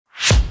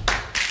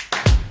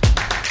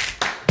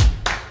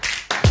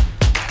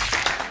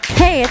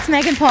Hey, it's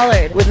Megan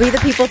Pollard with We the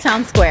People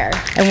Town Square,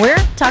 and we're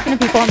talking to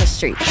people on the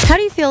street. How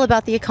do you feel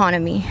about the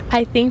economy?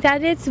 I think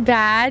that it's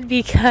bad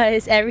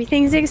because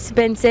everything's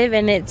expensive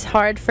and it's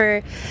hard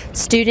for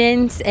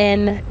students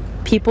and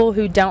people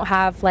who don't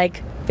have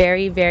like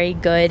very, very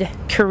good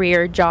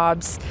career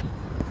jobs.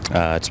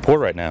 It's poor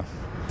right now,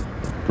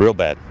 real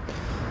bad.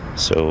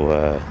 So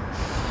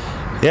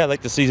yeah, I'd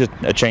like to see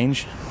a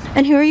change.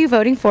 And who are you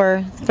voting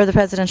for the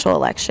presidential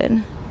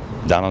election?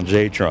 Donald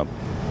J. Trump.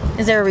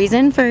 Is there a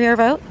reason for your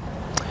vote?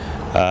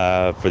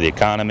 For the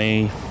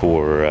economy,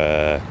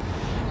 for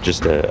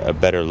just a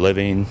better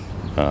living,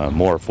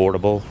 more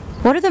affordable.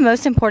 What are the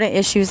most important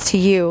issues to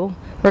you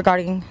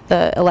regarding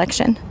the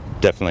election?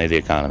 Definitely the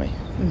economy.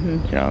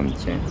 You know,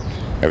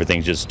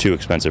 everything's just too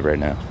expensive right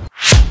now.